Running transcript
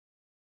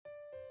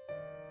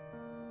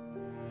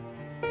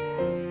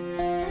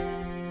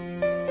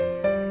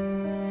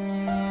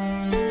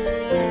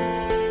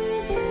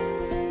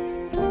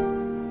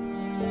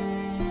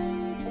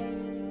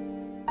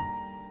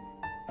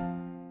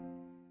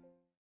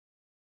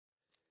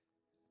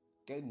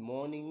Good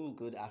morning,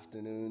 good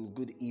afternoon,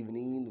 good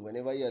evening.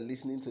 Whenever you're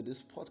listening to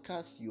this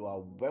podcast, you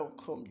are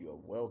welcome. You're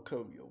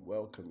welcome. You're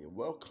welcome. You're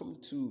welcome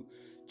to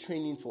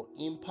Training for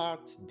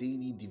Impact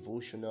Daily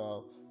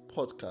Devotional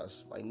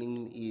Podcast. My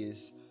name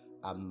is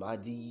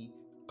Amadi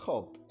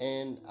Cobb,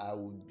 and I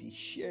will be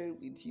sharing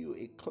with you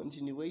a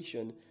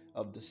continuation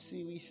of the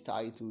series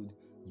titled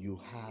You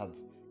Have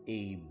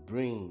a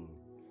Brain.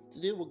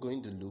 Today we're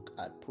going to look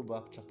at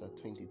Proverbs chapter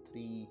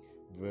 23,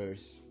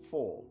 verse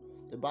 4.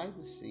 The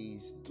Bible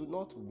says, "Do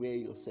not wear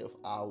yourself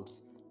out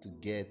to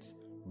get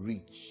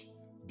rich.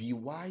 Be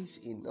wise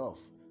enough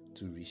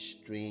to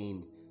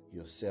restrain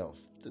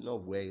yourself." Do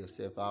not wear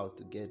yourself out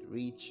to get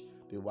rich.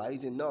 Be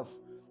wise enough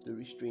to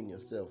restrain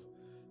yourself.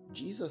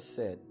 Jesus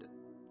said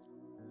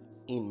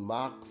in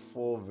Mark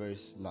 4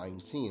 verse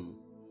 19,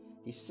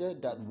 he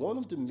said that one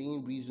of the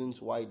main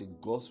reasons why the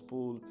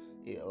gospel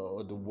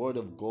or the word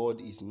of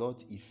God is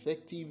not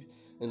effective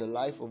in the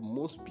life of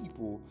most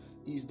people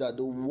is that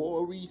the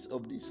worries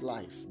of this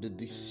life, the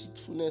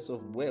deceitfulness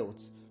of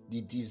wealth,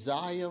 the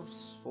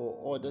desires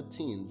for other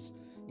things,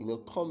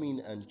 come in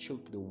and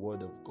choke the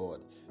word of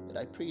God. And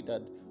I pray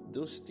that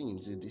those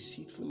things, the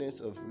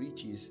deceitfulness of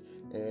riches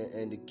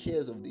and the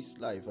cares of this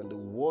life and the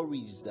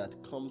worries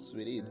that comes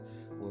with it,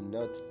 will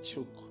not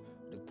choke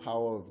the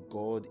power of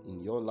God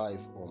in your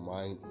life or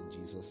mine, in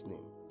Jesus'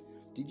 name.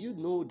 Did you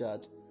know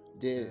that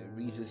there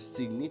is a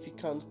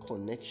significant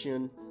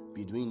connection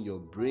between your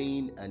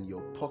brain and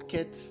your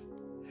pocket?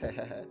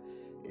 A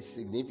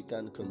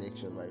significant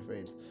connection, my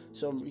friends.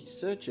 Some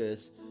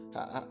researchers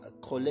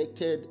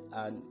collected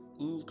an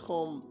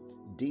income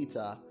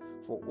data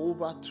for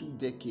over 2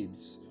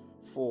 decades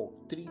for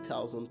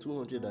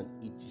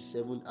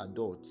 3,287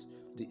 adults.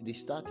 They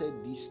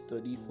started this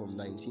study from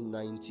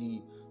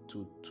 1990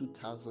 to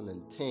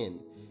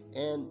 2010,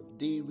 and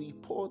they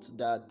report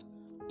that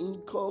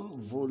income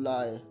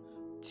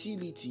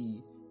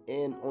volatility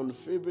and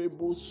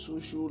unfavorable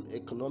social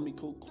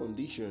economical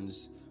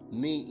conditions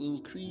may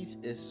increase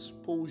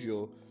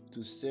exposure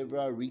to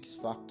several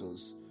risk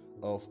factors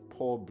of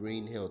poor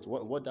brain health.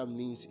 What that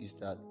means is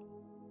that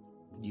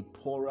the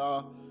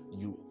poorer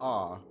you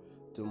are,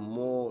 the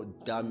more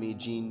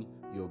damaging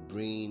your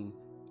brain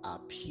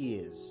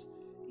appears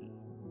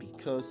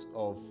because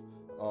of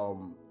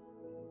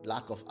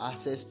lack of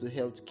access to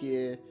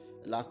healthcare,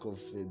 lack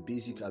of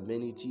basic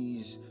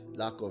amenities,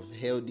 lack of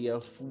healthier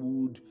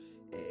food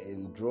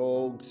and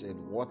drugs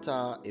and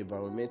water,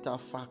 environmental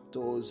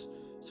factors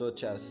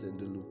such as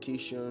the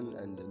location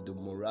and the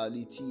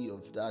morality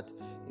of that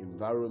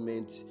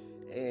environment.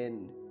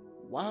 And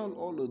while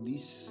all of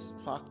these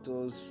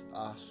factors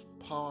are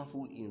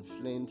powerful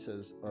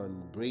influences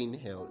on brain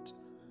health,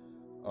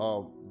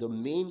 the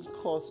main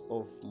cause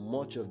of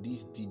much of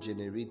these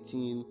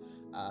degenerating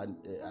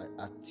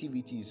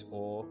activities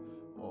or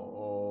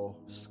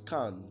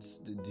scans,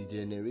 the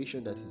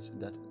degeneration that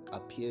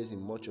appears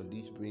in much of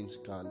these brain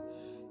scans,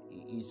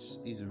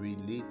 is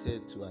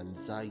related to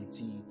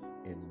anxiety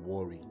and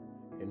worry.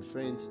 And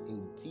friends,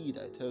 indeed,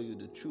 I tell you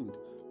the truth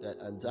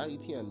that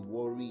anxiety and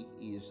worry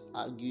is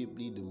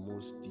arguably the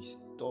most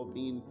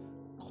disturbing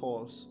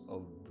cause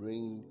of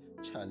brain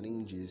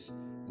challenges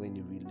when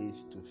it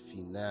relates to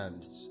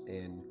finance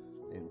and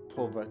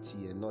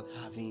poverty and not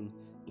having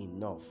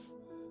enough.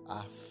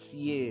 Our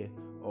fear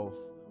of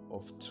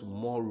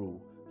tomorrow,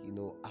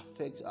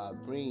 affects our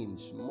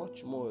brains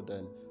much more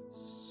than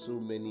so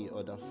many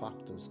other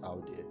factors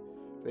out there.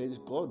 Friends,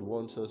 God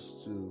wants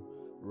us to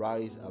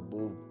rise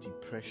above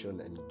depression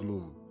and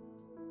gloom.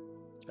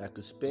 I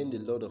could spend a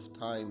lot of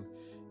time,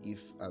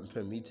 if I'm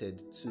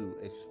permitted, to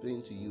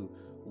explain to you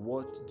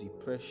what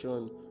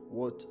depression,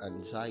 what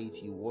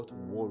anxiety, what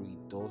worry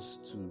does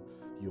to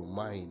your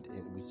mind,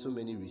 and with so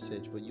many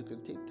research, but you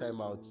can take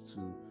time out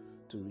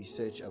to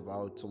research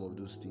about some of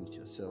those things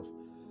yourself.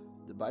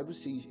 The Bible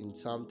says in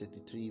Psalm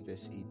 33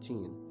 verse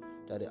 18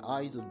 that the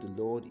eyes of the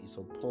Lord is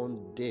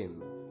upon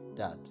them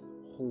that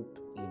hope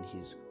in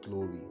his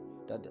glory.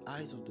 That the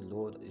eyes of the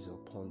Lord is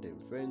upon them.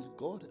 Friends,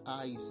 God's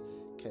eyes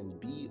can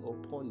be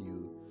upon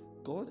you.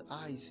 God's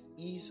eyes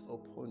is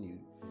upon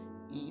you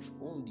if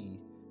only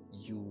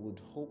you would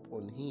hope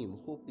on him,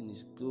 hope in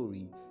his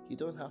glory. You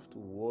don't have to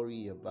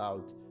worry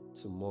about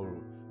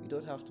tomorrow. You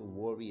don't have to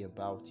worry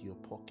about your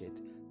pocket.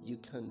 You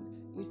can,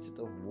 instead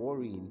of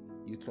worrying,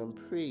 you can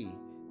pray.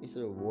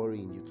 Instead of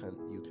worrying, you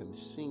can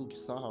sing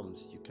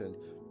psalms. You can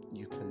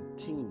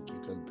think.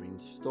 You can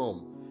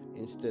brainstorm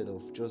instead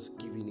of just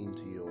giving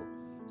into your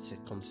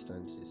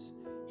circumstances.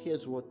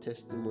 Here's what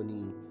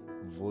Testimony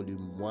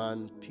Volume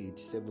 1, page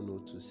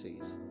 702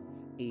 says: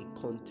 "A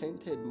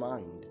contented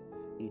mind,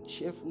 a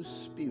cheerful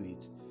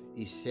spirit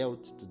is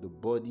health to the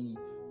body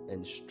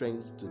and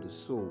strength to the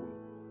soul.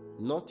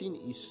 Nothing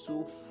is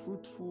so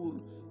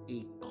fruitful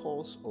a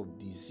cause of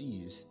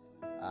disease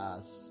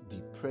as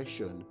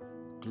depression,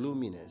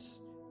 gloominess,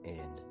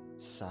 and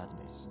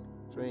sadness."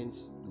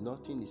 Friends,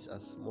 nothing is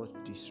as much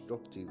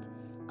destructive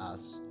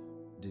as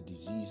the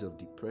disease of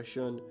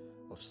depression,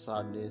 of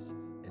sadness,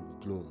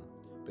 and gloom.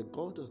 But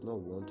God does not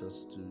want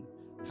us to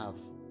have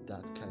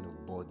that kind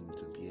of burden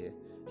to bear.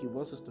 He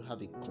wants us to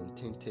have a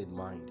contented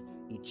mind,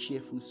 a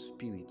cheerful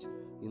spirit,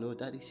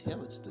 that is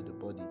health to the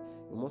body.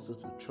 He wants us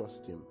to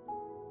trust Him.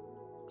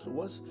 So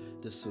what's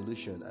the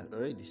solution? I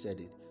already said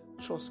it.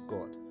 Trust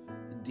God.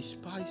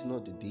 Despise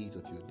not the days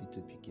of your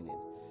little beginning.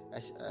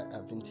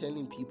 I've been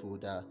telling people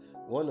that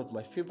one of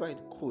my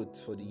favorite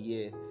quotes for the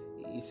year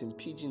is in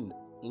Pidgin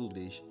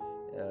English.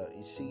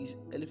 It says,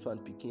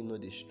 "Elephant pikin no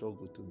dey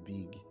struggle to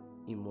big,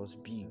 it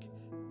must big."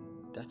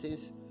 That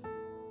is,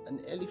 an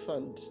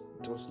elephant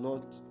does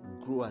not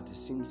grow at the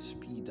same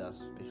speed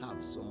as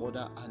perhaps some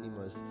other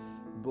animals,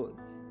 but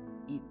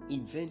it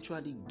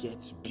eventually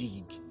gets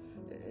big.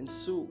 And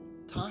so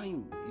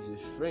time is a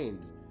friend.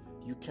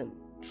 You can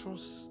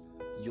trust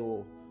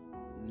your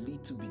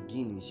little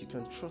beginnings. You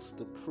can trust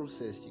the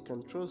process. You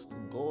can trust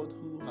God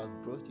who has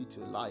brought you to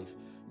life.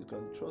 You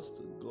can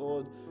trust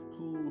God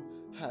who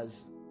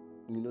has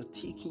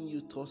taking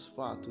you thus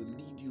far to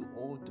lead you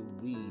all the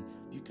way.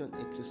 You can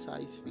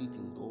exercise faith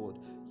in God.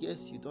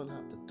 Yes, you don't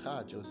have the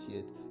car just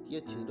yet.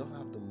 Yet you don't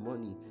have the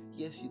money.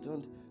 Yes, you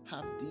don't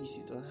have this,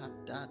 you don't have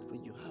that,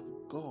 but you have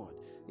God,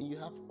 and you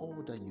have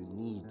all that you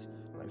need.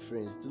 My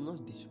friends, do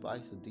not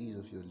despise the days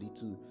of your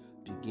little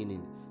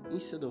beginning.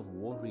 Instead of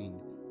worrying,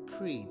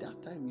 pray.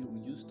 That time you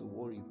used to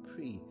worry,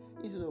 pray.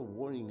 Instead of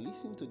worrying,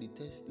 listen to the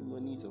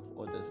testimonies of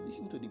others,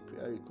 listen to the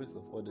prayer requests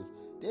of others.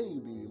 Then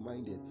you'll be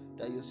reminded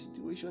that your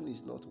situation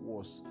is not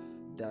worse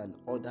than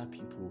other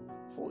people,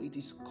 for it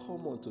is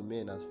common to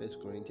men, as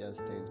 1 Corinthians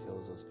 10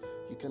 tells us.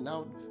 You can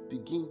now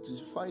begin to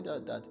find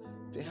out that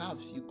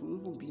perhaps you could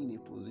even be in a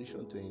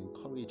position to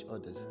encourage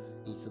others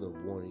instead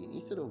of worrying.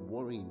 Instead of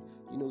worrying,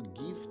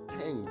 give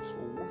thanks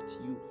for what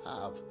you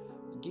have.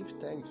 Give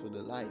thanks for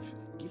the life.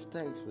 Give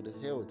thanks for the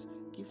health.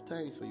 Give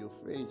thanks for your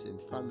friends and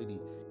family.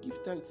 Give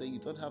thanks that you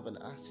don't have an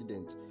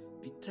accident.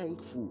 Be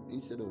thankful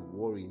instead of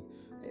worrying.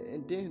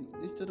 And then,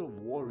 instead of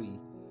worry,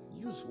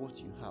 use what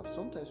you have.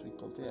 Sometimes we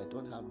complain, I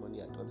don't have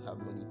money.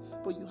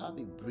 But you have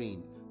a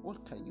brain.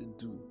 What can you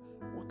do?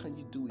 What can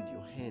you do with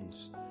your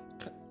hands?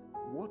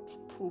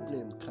 What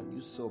problem can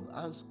you solve?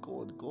 Ask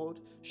God, God,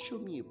 show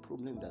me a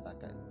problem that I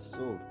can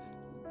solve.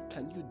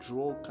 Can you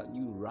draw? Can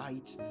you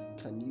write?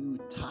 Can you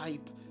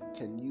type?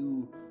 Can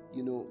you,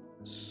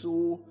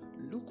 sew?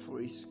 Look for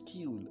a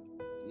skill.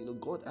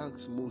 God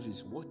asked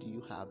Moses, what do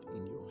you have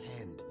in your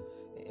hand?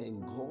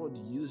 And God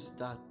used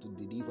that to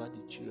deliver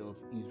the children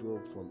of Israel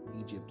from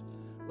Egypt.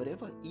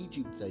 Whatever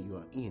Egypt that you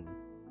are in,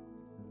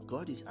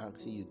 God is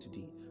asking you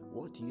today,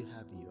 what do you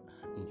have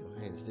in your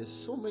hands? There's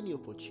so many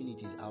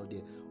opportunities out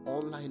there,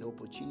 online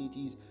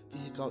opportunities,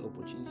 physical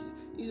opportunities.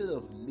 Instead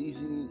of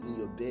listening in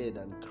your bed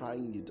and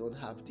crying, you don't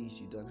have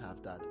this, you don't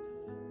have that,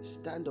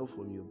 stand up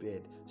from your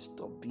bed.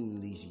 Stop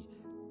being lazy.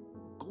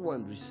 Go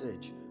and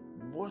research.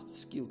 What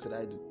skill could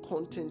I do?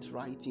 Content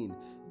writing,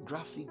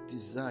 graphic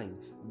design,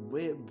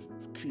 web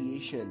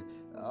creation,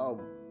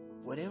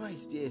 whatever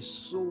is there,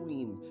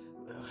 sewing,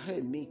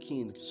 hair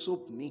making,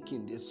 soap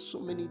making. There's so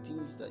many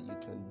things that you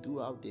can do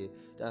out there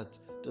that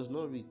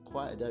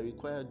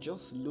require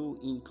just low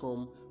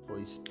income for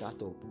a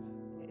startup,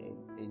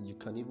 and you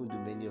can even do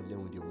many of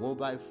them with your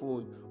mobile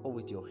phone or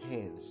with your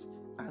hands.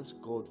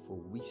 Ask God for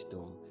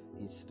wisdom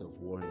instead of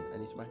worrying.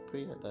 And it's my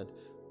prayer that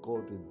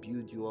God will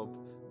build you up,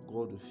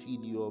 God will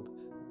feed you up,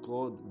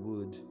 God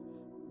would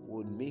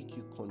make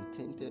you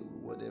contented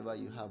with whatever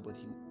you have, but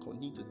He will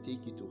continue to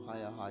take you to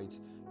higher heights,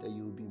 that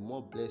you will be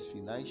more blessed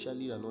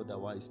financially and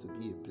otherwise, to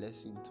be a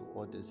blessing to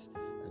others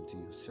and to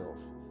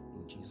yourself.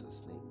 In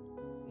Jesus' name,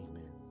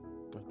 amen.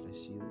 God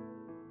bless you.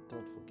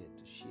 Don't forget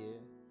to share.